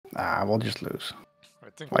Ah, we'll just lose. I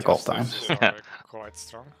think Like all justices times. are quite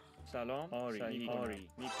strong.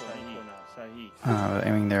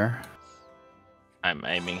 Aiming there. I'm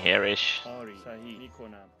aiming here-ish.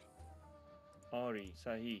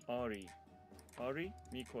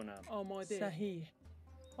 آماده صحیح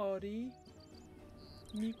آری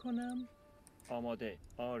میکنم آماده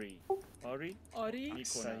آری آری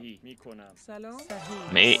صحیح میکنم سلام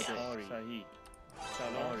صحیح Me. صحیح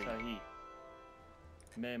سلام صحیح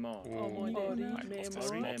معمار Ooh, آری I lost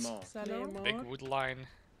this معمار spot. سلام Big wood line.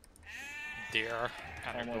 Deer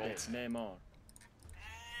and a آماده gold. معمار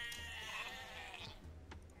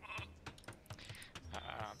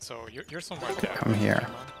So you're somewhere there. I'm here.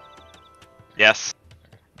 Chairman. Yes.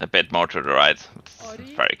 A bit more to the right. It's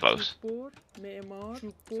آری very close. چوببر معمار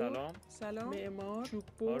چوببر سلام سلام معمار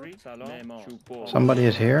چوببر آری سلام معمار چوببر Somebody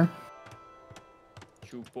is here.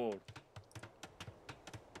 چوببر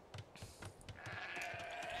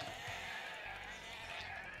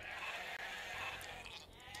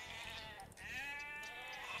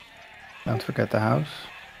Don't forget the house.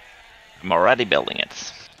 I'm already building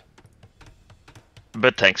it.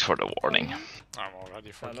 But thanks for the warning. I'm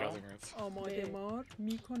already forgetting it. آماده مار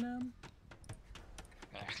میکنم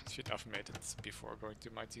Should have made it before going to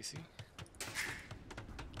my TC.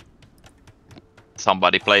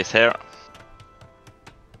 Somebody plays here.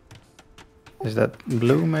 Is that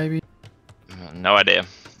blue maybe? No idea.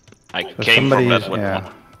 I So came somebody from that is, with yeah,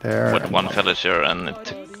 one, there. with one villager and it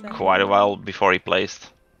took quite a while before he placed.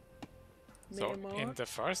 So in the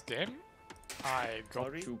first game, I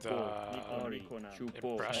got the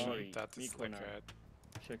impression that it's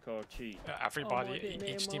like everybody,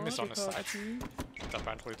 each team is on a side.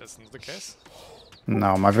 Apparently that's not the case. No,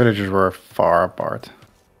 my villagers were far apart.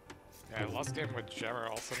 Yeah, last game with Jammer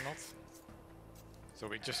also not. So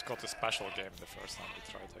we just got a special game the first time we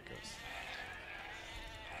tried, I guess.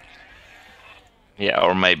 Yeah,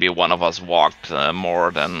 or maybe one of us walked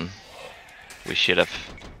more than we should have.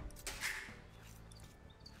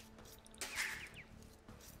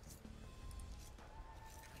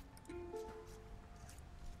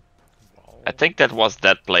 I think that was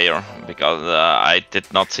that player, because I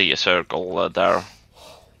did not see a circle there.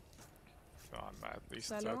 So I'm at least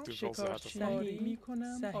سلام 2 goals ahead of شکارچی me. آری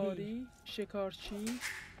میکنم آری شکارچی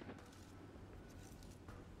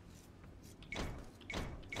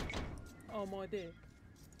آماده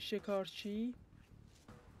شکارچی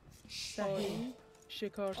صحیح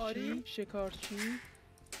شکارچی شکارچی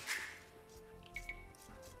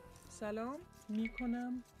سلام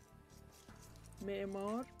میکنم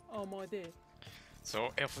معمار آماده So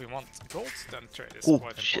if we want gold, then trade is Oh,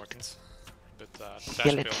 quite shit. important. But dash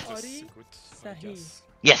Kill it. build is Ori, good, I Sahi. guess.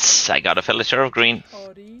 Yes, I got a villager of green.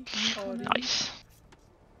 آری آری Nice.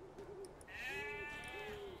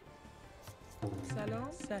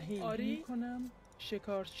 سلام صحیح آری میکنم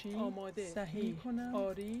شکارچی آماده صحیح میکنم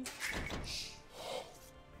آری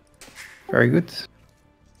Very good.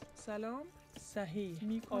 سلام صحیح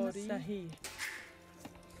میکنم آری صحیح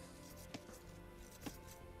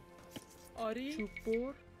آری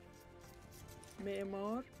چوببر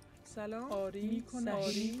معمار سلام آری میکنم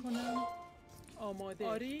آری میکنم آماده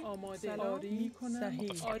آری آماده سلام آری میکنم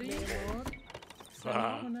صحیح آری معمار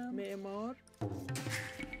سلام میکنم معمار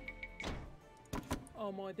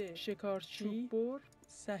آماده شکارچی چوببر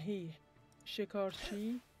صحیح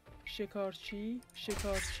شکارچی شکارچی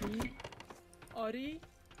شکارچی آری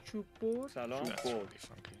چوببر سلام That's really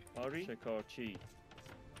funky. آری شکارچی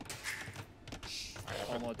I have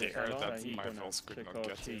a آماده deer that صحیح my vills could not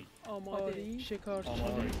get to شکارچی آماده شکارچی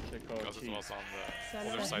because it شکارچی was on the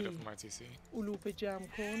other side of my TC. علوف جمع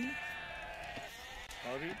کن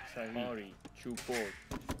آری صحیح آری چوببر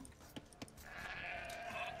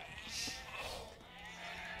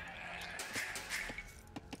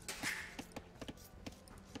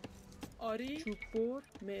آری چوببر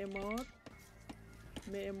معمار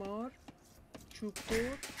معمار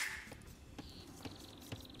چوببر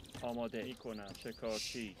آماده میکنم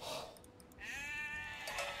شکارچی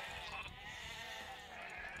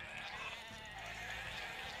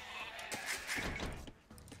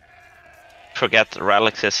Forget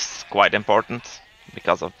relics is quite important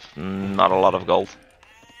because of not a lot of gold.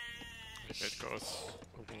 If it goes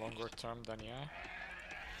over longer term, then yeah.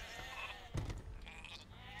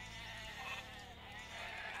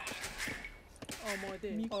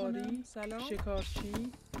 آماده میکنم سلام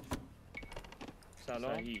شکارچی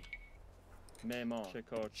سلام صحیح معمار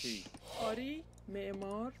شکارچی آری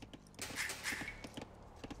معمار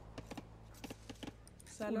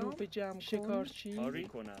سلام علوف جمع کن شکارچی آری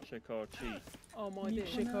کنم شکارچی آماده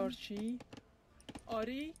شکارچی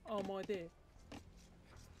آری آماده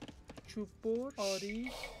چوببر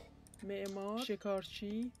آری معمار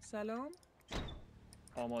شکارچی سلام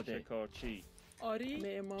آماده شکارچی آری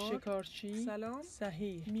معمار شکارچی سلام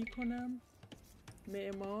صحیح میکنم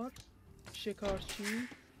معمار شکارچی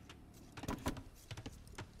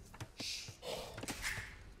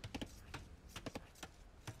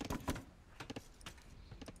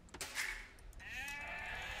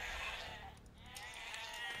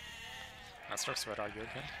Asterix, where are you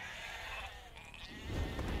again?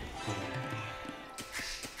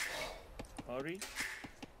 آری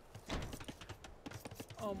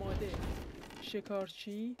آماده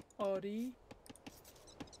شکارچی آری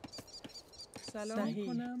سلام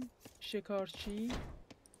میکنم شکارچی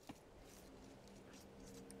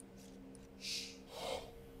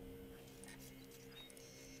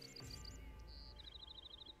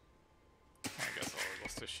I guess I'll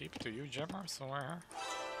lost the sheep to you, Gemma, somewhere.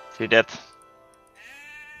 See that?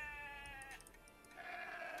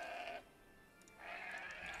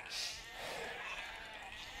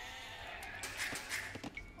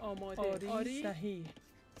 آماده آری صحیح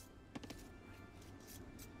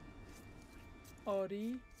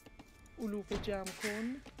آری علوف جمع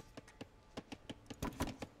کن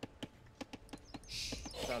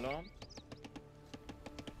سلام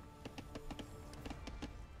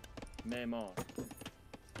معمار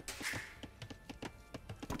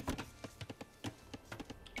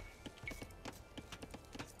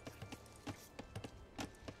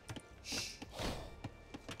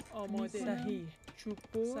آماده صحیح چوب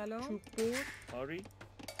بر سلام چوب بر آری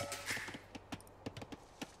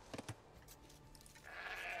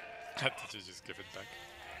Did you just give it back?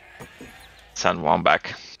 Send one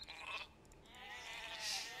back.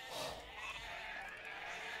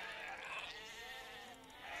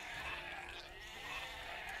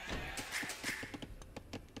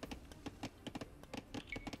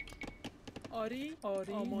 آری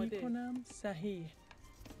آری آماده میکنم صحیح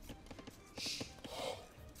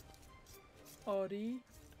آری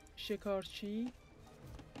شکارچی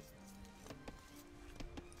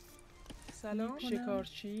سلام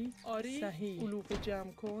شکارچی آری صحیح علوف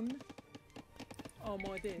جمع کن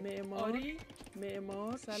آماده معمار آری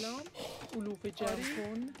معمار سلام علوف جمع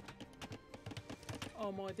کن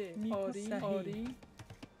آماده آری آری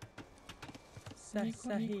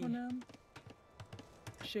صحیح کنم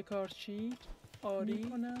شکارچی آری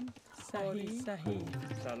کنم صحیح صحیح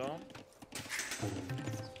سلام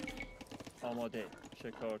آماده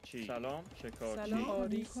شکارچی سلام شکارچی سلام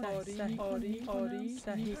آری آری آری آری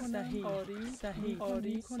صحیح صحیح آری صحیح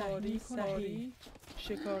آری آری صحیح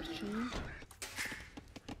شکارچی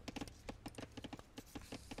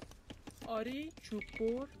آری چوب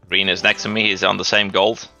بر Green is next to me, he's on the same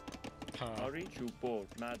gold. آری چوب بر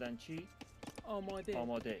معدنچی آماده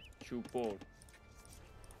آماده چوب بر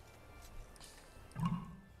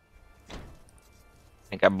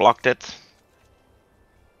I think I blocked it.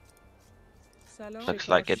 سلام Looks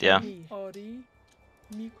like it, yeah. آری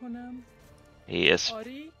میکنم He is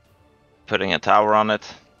آری putting a tower on it.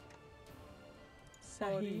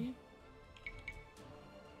 صحیح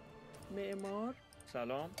معمار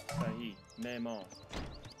سلام صحیح معمار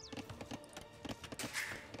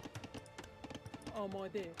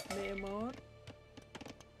آماده معمار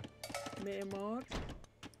معمار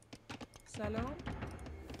سلام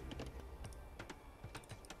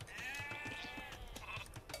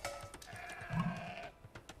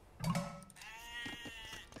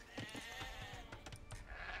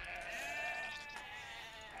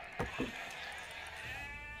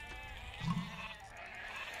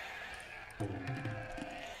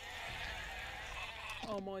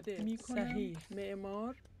آماده میکنم صحیح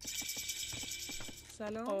معمار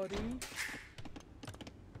سلام آری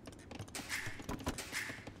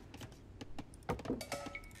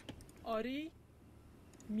آری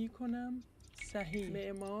میکنم صحیح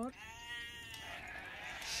معمار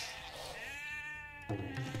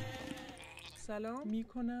سلام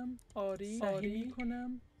میکنم آری صحیح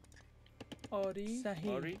میکنم آری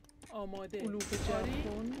صحیح آری آماده علوف جمع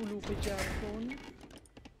کن علوف جمع کن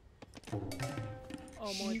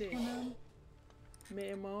آماده میکنم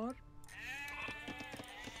معمار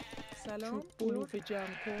سلام علوف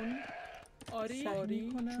جمع کن آری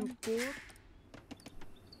آری چوب بر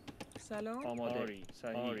سلام آماده آری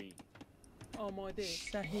صحیح آری آماده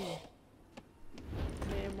صحیح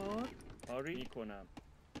معمار آری میکنم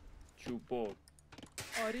چوب بر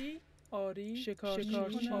آری آری شکارچی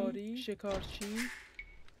آری شکارچی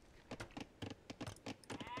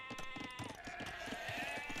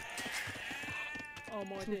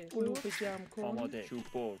آماده علوف جمع کن آماده چوب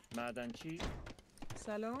بر معدنچی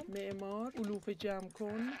سلام معمار علوف جمع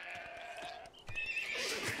کن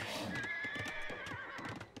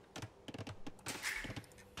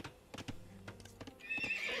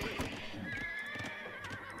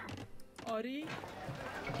آری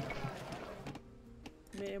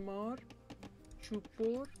معمار چوب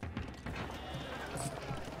بر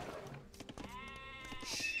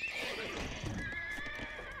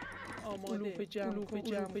آماده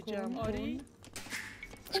جمع آری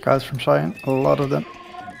Scouts from Cyan, a lot of them.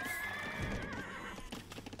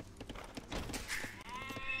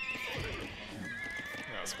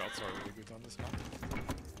 Yeah, scouts are really good on this map.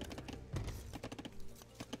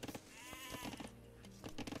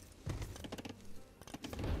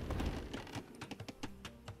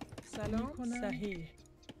 سلام صحیح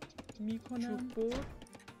میکنم چوب بر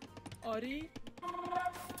آری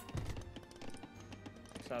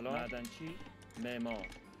سلام معدنچی معمار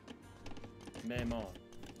معمار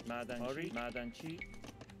معدنچی معدنچی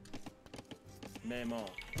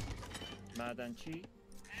معمار معدنچی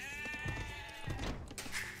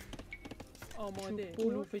آماده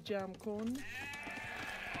علوف جمع کن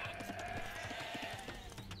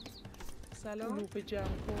سلام علوف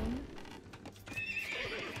جمع کن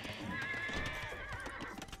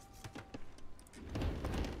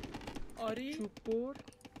آری چوب بر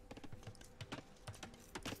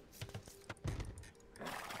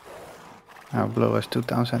Now Blue has 2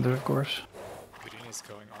 town centers, of course. Green is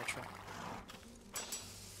going archer.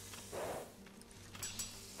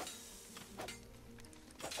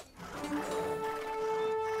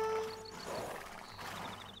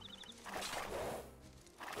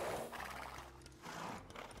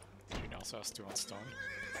 Green also has 2 on stone.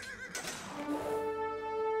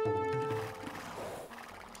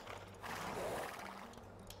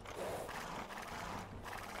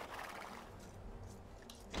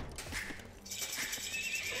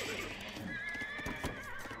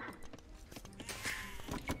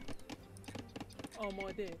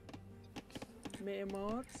 آماده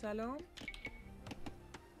معمار سلام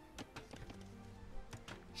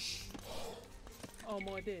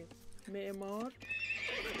آماده معمار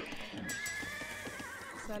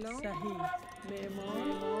سلام صحیح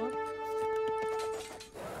معمار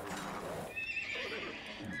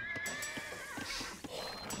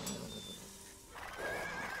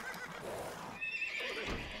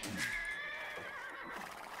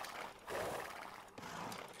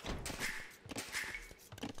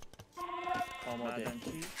آماده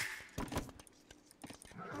معدنچی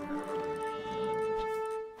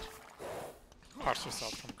Archers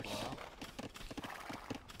out from green now.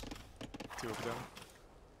 2 of them.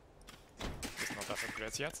 Does not have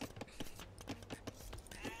upgrades yet.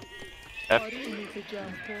 آری علوف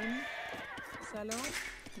جمع کن سلام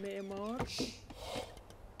معمار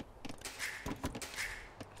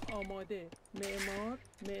آماده معمار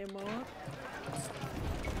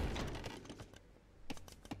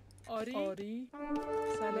آری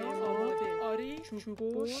سلام آماده آری چوب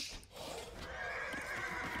بر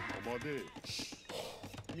آماده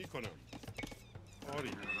میکنم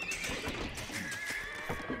آری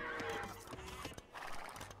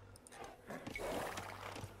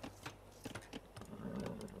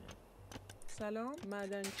سلام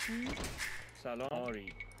معدنچی سلام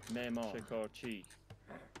آری معمار شکارچی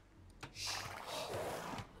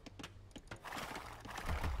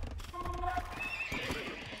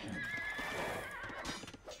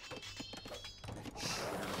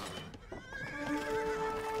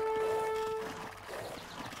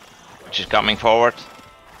Which is coming forward.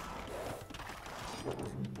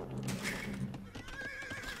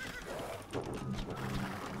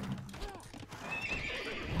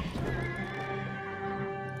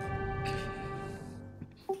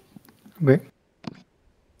 Okay.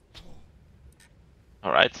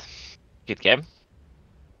 Alright. Good game.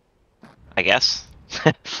 I guess.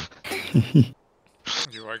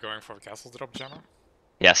 You are going for castle drop, Gemma?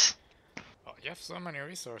 Yes. Oh, you have so many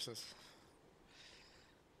resources.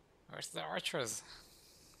 Where's the archers?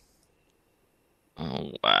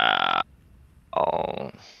 Wow.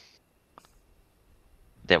 Oh.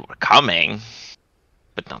 They were coming,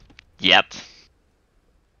 but not yet.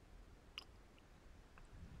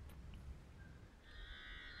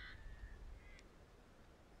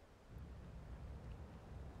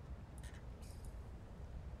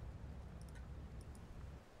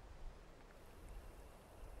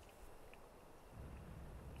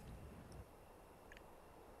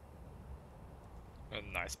 A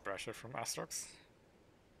nice pressure from Astrox.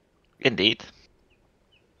 Indeed.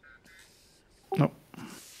 No.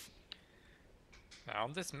 Now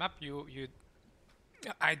on this map,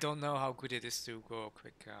 I don't know how good it is to go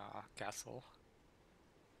quick castle.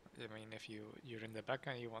 I mean, if you're in the back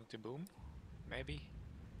and you want to boom, maybe.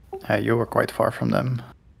 You were quite far from them.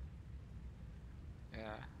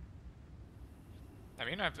 Yeah. I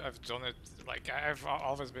mean, I've done it, like, I've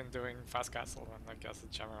always been doing fast castle and I guess the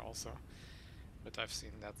jammer also. But I've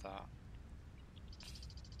seen that,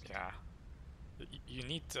 yeah, you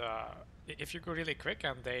need, if you go really quick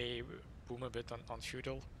and they boom a bit on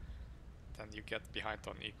feudal, then you get behind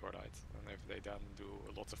on eco, right? And if they then do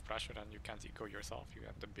a lot of pressure and you can't eco yourself, you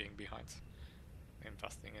end up being behind,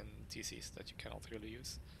 investing in TCs that you cannot really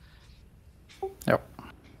use. Yep.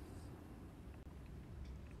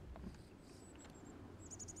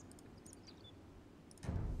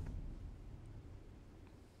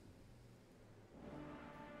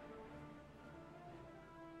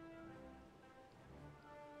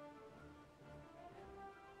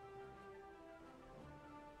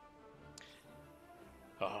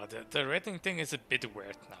 The rating thing is a bit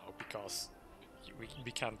weird now because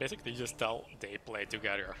we can basically just tell they play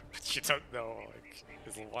together, but you don't know, like,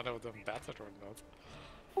 is one of them better or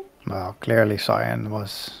not? Well, clearly Cyan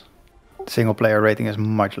was... single player rating is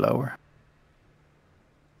much lower.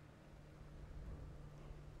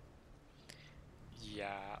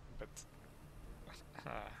 Yeah, but...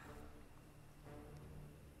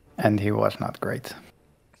 And he was not great.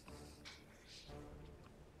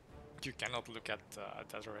 You cannot look at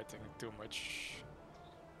that rating too much.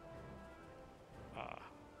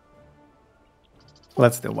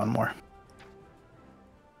 Let's do one more.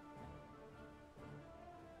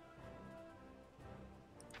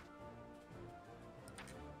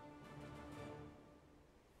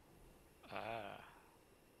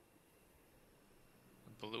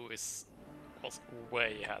 Blue was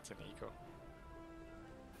way ahead in eco.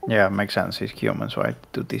 Yeah, makes sense. He's humans, right?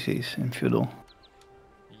 2 TCs in feudal.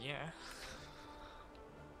 Yeah.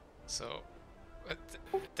 So,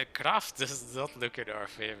 the graph does not look in our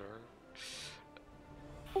favor.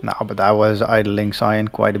 No, but I was idling Cyan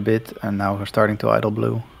quite a bit, and now we're starting to idle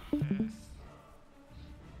blue.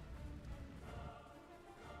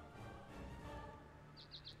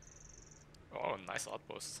 Oh, nice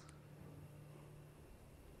outpost.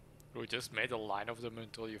 We just made a line of them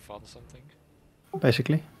until you found something.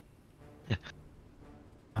 Basically.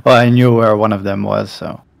 Well, I knew where one of them was,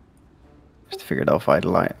 so just figured out if I'd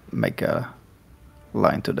make a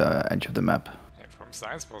line to the edge of the map. Yeah, from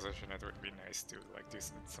science position, it would be nice to like do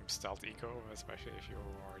some stealth eco, especially if you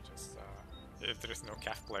are just if there is no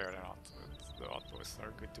CAF player around. The outposts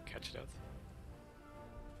are good to catch that.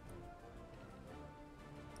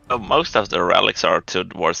 Most of the relics are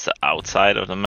towards the outside of the map.